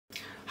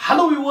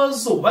Hello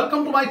viewers,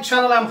 welcome to my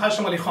channel. I am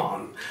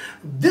Hasham.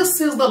 This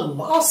is the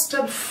last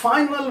and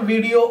final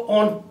video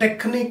on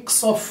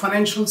techniques of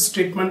financial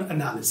statement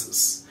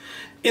analysis.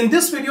 In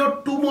this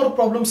video, two more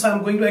problems I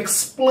am going to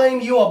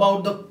explain you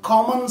about the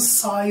common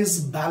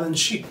size balance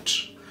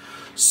sheet.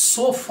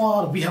 So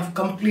far we have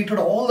completed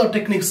all the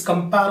techniques,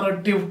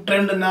 comparative,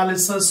 trend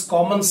analysis,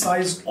 common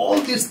size, all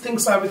these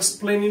things I have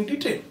explained in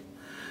detail.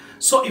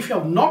 So if you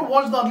have not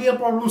watched the earlier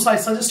problems, I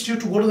suggest you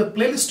to go to the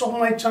playlist of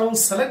my channel,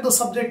 select the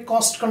subject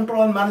cost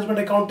control and management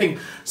accounting,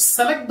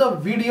 select the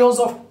videos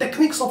of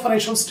techniques of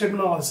financial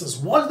statement analysis,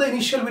 watch the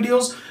initial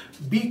videos,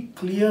 be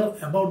clear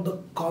about the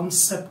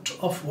concept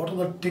of what are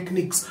the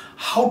techniques,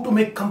 how to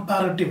make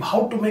comparative,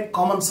 how to make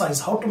common size,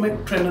 how to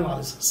make trend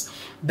analysis.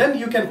 Then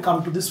you can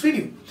come to this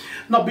video.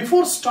 Now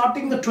before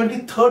starting the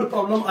 23rd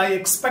problem, I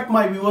expect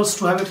my viewers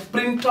to have a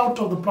printout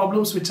of the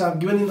problems which are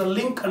given in the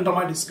link under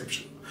my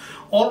description.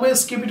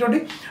 Always keep it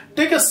ready.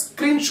 Take a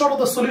screenshot of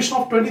the solution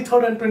of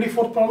 23rd and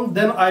 24th problem,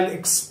 then I'll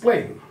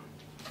explain.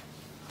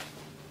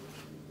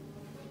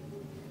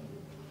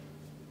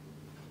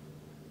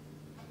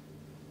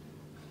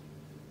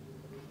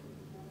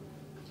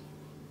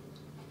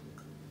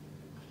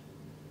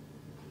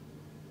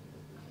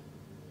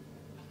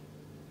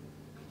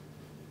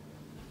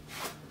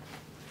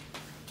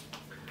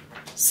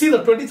 See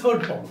the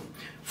 23rd problem.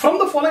 From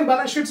the following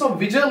balance sheets of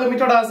Vijay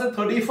Limited as at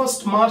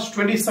 31st March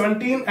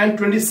 2017 and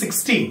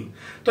 2016.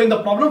 So in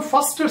the problem,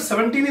 first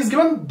 17 is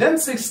given, then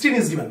 16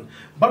 is given.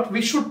 But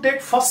we should take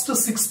first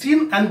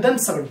 16 and then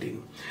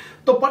 17.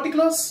 The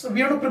particulars, we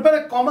have to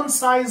prepare a common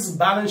size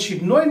balance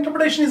sheet. No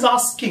interpretation is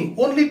asking,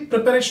 only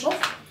preparation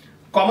of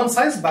common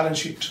size balance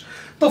sheet.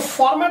 The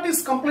format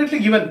is completely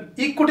given.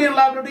 Equity and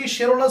liability,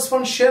 shareholders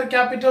fund, share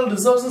capital,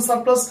 reserves and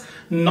surplus,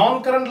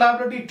 non-current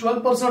liability,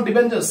 12% of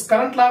debentures,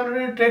 current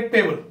liability, trade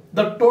payable,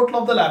 the total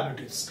of the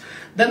liabilities.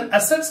 Then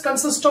assets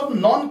consist of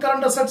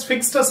non-current assets,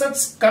 fixed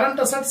assets, current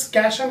assets,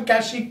 cash and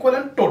cash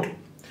equivalent, total.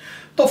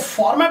 The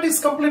format is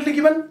completely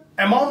given,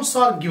 amounts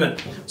are given.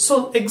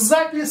 So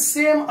exactly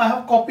same I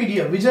have copied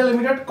here. Vijay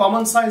Limited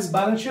common size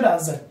balance sheet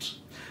as at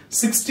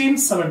 16,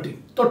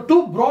 17. So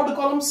two broad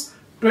columns,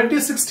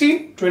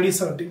 2016,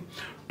 2017.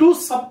 Two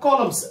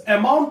sub-columns,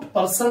 amount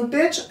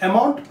percentage,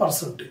 amount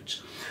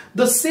percentage.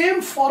 The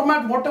same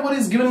format, whatever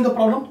is given in the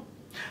problem,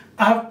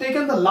 I have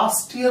taken the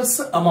last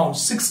year's amount,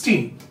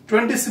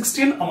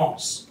 2016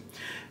 amounts.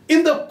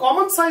 In the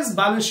common size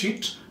balance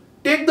sheet,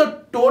 take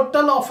the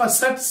total of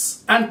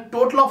assets and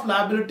total of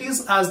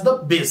liabilities as the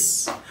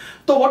base.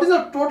 So what is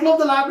the total of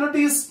the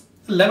liabilities?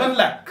 11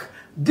 lakh.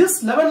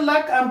 This 11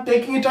 lakh I am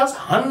taking it as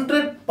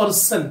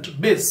 100%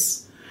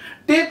 base.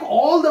 Take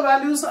all the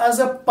values as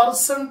a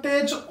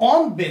percentage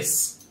on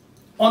base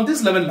on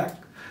this 11 lakh.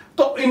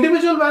 So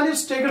individual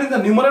values taken in the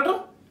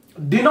numerator,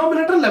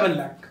 denominator 11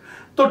 lakh.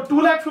 So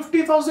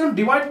 2,50,000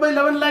 divided by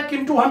 11 lakh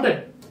into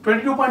 100,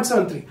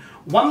 22.73.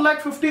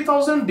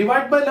 1,50,000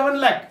 divided by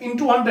 11 lakh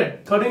into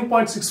 100,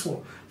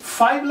 13.64.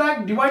 5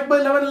 lakh divided by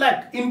 11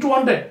 lakh into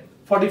 100,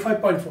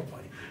 45.45.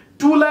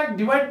 2 lakh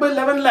divided by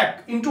 11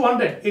 lakh into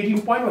 100,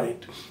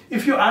 18.18.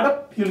 If you add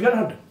up, you'll get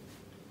 100.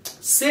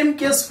 Same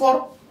case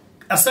for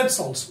assets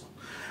also.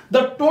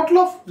 The total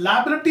of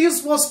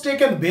liabilities was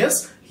taken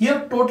base.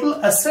 Here total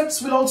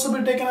assets will also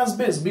be taken as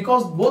base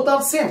because both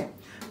are same.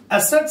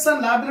 Assets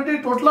and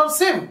liability total are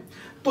same.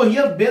 So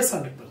here base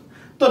 100%.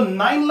 So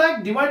 9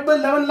 lakh divided by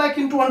 11 lakh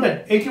into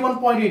 100,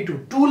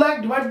 81.82. 2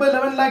 lakh divided by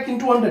 11 lakh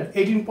into 100,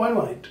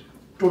 18.18.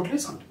 Total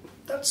is 100.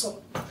 That's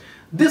all.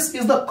 This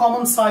is the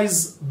common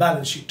size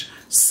balance sheet.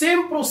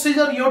 Same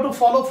procedure you have to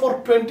follow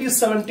for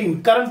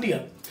 2017, current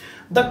year.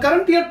 The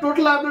current year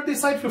total liability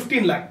side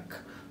 15 lakh.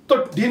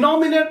 So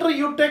denominator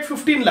you take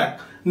 15 lakh,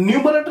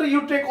 numerator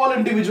you take all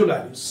individual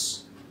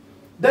values.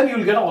 Then you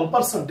will get all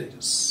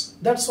percentages.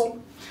 That's all.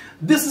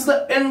 This is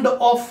the end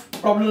of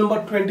problem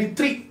number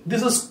 23.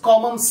 This is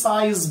common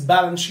size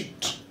balance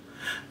sheet.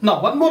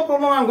 Now one more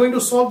problem I am going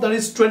to solve, that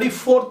is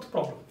 24th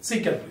problem.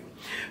 See carefully.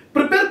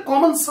 Prepare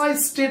common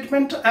size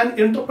statement and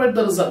interpret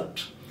the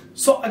result.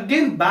 So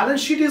again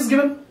balance sheet is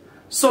given.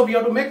 So we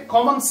have to make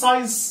common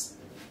size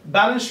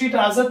balance sheet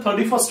as of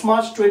 31st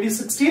March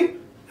 2016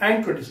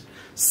 and 2016.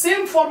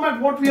 Same format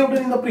what we have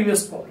done in the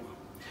previous problem.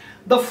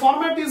 The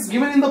format is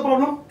given in the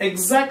problem,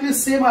 exactly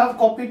same I have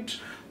copied.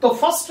 So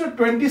first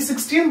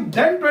 2016,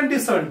 then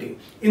 2017.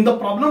 In the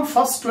problem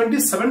first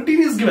 2017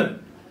 is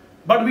given,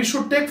 but we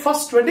should take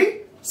first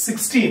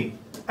 2016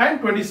 and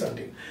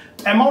 2017.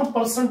 Amount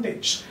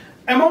percentage.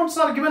 Amounts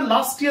are given,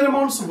 last year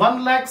amounts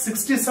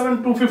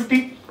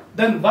 1,67,250,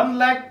 then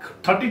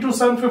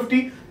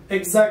 1,32,750,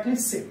 exactly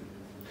same.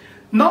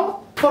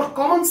 Now for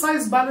common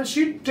size balance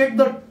sheet, take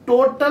the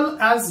total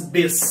as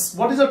base.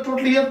 What is the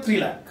total here? 3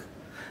 lakh.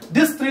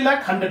 This 3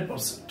 lakh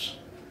 100%.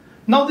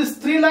 Now this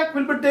 3 lakh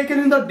will be taken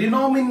in the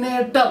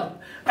denominator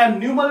and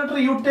numerator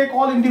you take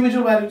all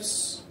individual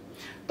values.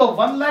 So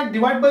 1 lakh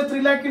divided by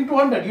 3 lakh into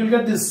 100, you will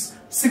get this.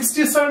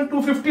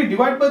 67,250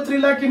 divided by 3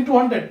 lakh into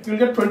 100, you will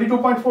get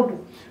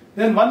 22.42.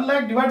 Then 1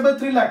 lakh divided by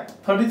 3 lakh,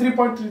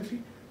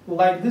 33.33.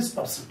 Like this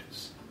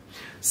percentage.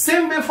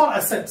 Same way for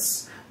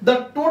assets.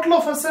 The total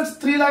of assets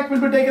 3 lakh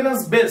will be taken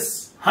as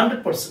base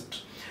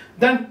 100%.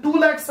 Then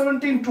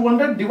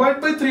 2,17,200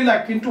 divided by 3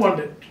 lakh into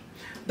 100.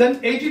 Then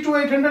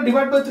 82,800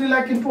 divided by 3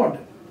 lakh into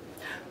 100.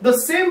 The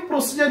same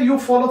procedure you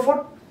follow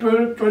for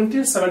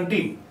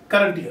 2017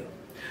 current year.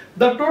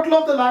 The total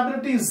of the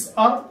liabilities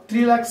are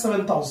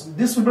 3,07,000.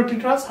 This will be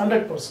treated as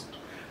 100%.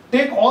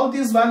 Take all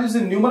these values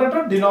in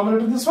numerator,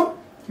 denominator this one,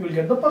 you will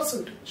get the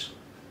percentage.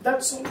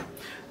 That's all.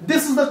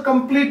 This is the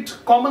complete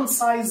common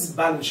size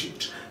balance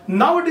sheet.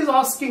 Now it is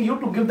asking you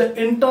to give the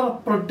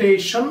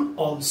interpretation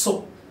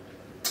also.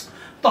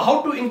 So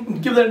how to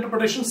give the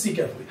interpretation? See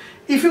carefully.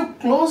 If you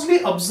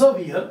closely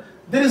observe here,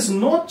 there is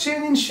no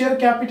change in share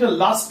capital.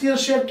 Last year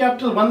share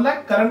capital 1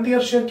 lakh, current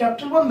year share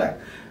capital 1 lakh.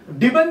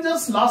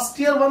 Debentures last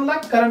year 1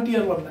 lakh, current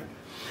year 1 lakh.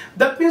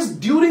 That means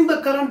during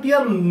the current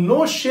year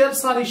no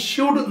shares are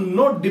issued,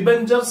 no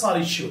debentures are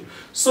issued.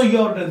 So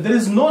there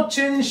is no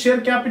change in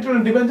share capital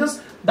and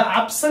debentures. The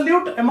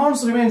absolute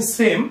amounts remain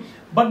same,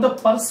 but the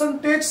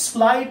percentage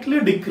slightly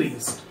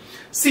decreased.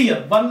 See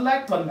here 1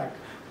 lakh, 1 lakh.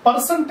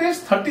 Percentage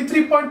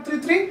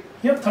 33.33,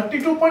 here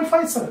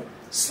 32.57,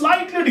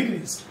 slightly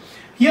decreased.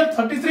 Here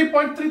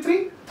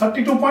 33.33,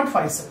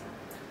 32.57,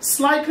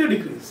 slightly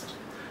decreased.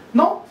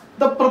 Now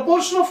the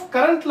proportion of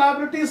current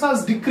liabilities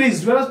has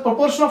decreased, whereas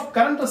proportion of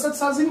current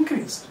assets has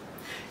increased.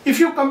 If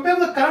you compare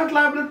the current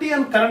liability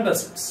and current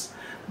assets,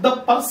 the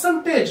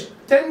percentage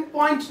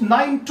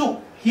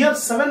 10.92, here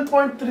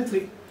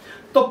 7.33.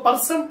 The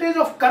percentage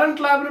of current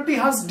liability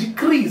has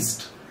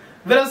decreased,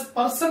 whereas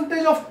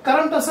percentage of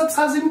current assets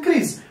has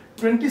increased,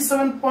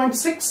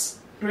 27.6,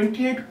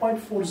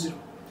 28.40.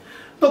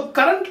 The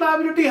current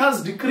liability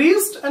has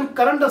decreased and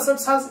current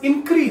assets has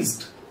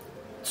increased.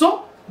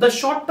 So the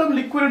short-term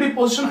liquidity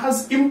position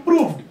has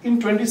improved in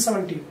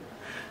 2017.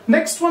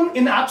 Next one,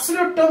 in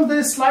absolute terms there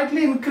is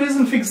slightly increase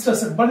in fixed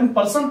asset, but in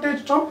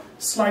percentage term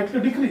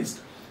slightly decreased.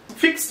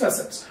 Fixed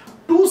assets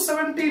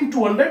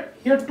 217,200,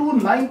 here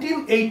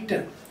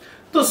 219,810.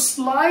 The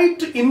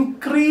slight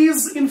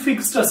increase in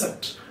fixed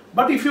asset.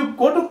 But if you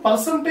go to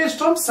percentage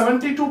terms,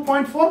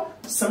 72.4,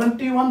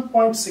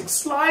 71.6,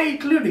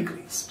 slightly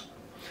decreased.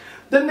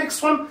 The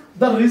next one,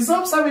 the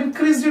reserves have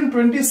increased in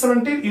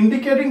 2017,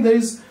 indicating there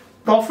is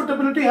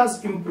profitability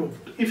has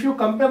improved. If you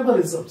compare the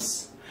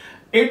reserves,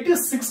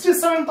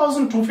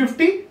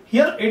 67,250,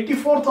 here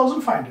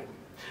 84,500.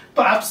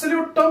 So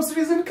absolute terms it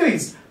is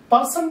increased.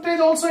 Percentage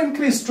also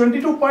increased,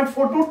 22.4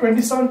 to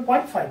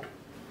 27.5.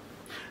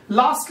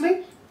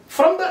 Lastly,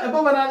 from the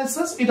above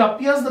analysis, it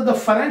appears that the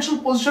financial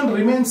position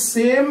remains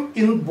same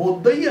in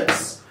both the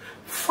years.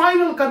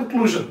 Final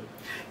conclusion.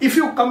 If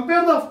you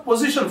compare the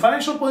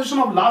financial position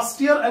of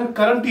last year and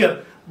current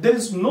year, there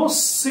is no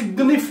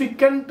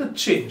significant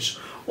change.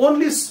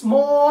 Only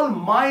small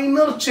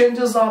minor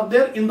changes are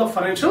there in the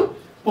financial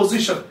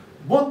position.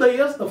 Both the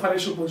years, the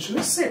financial position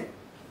is same.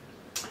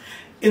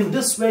 In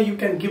this way, you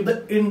can give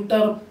the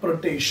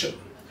interpretation.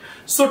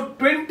 So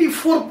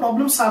 24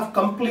 problems have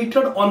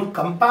completed on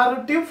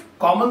comparative,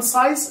 common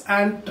size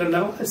and trend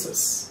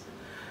analysis.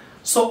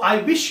 So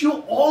I wish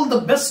you all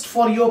the best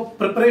for your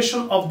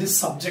preparation of this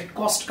subject,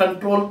 cost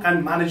control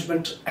and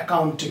management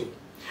accounting.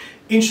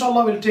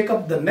 Inshallah, we'll take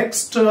up the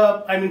next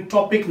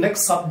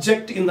next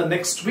subject in the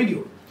next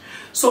video.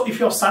 So if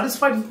you're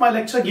satisfied with my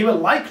lecture, give a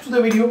like to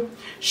the video,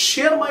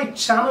 share my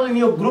channel in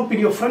your group, in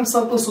your friend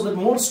circle, so that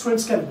more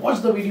students can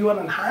watch the video and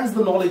enhance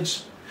the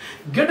knowledge.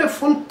 Get a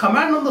full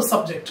command on the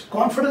subject,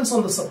 confidence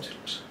on the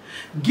subject.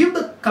 Give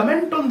the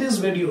comment on these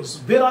videos.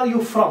 Where are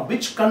you from?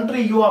 Which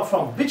country you are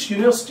from? Which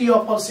university you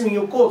are pursuing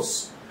your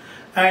course?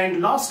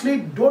 And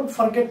lastly, don't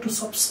forget to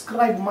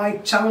subscribe my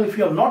channel if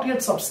you have not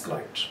yet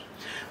subscribed.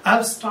 I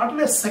have started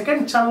a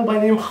second channel by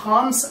name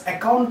Hans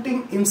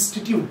Accounting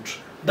Institute.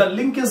 The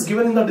link is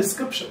given in the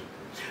description.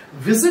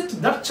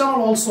 Visit that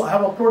channel also. I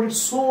have uploaded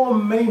so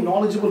many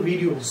knowledgeable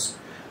videos.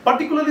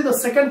 Particularly the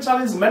second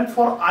channel is meant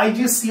for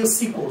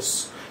IGCSE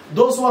course.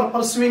 Those who are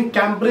pursuing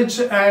Cambridge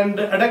and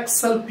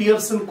edexcel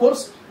Pearson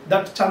course,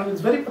 that channel is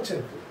very much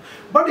helpful.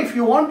 But if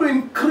you want to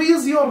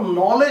increase your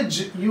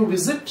knowledge, you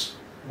visit,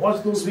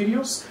 watch those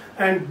videos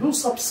and do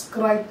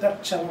subscribe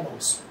that channel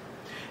also.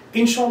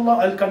 Inshallah,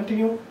 I'll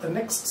continue the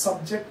next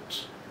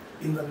subject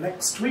in the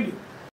next video.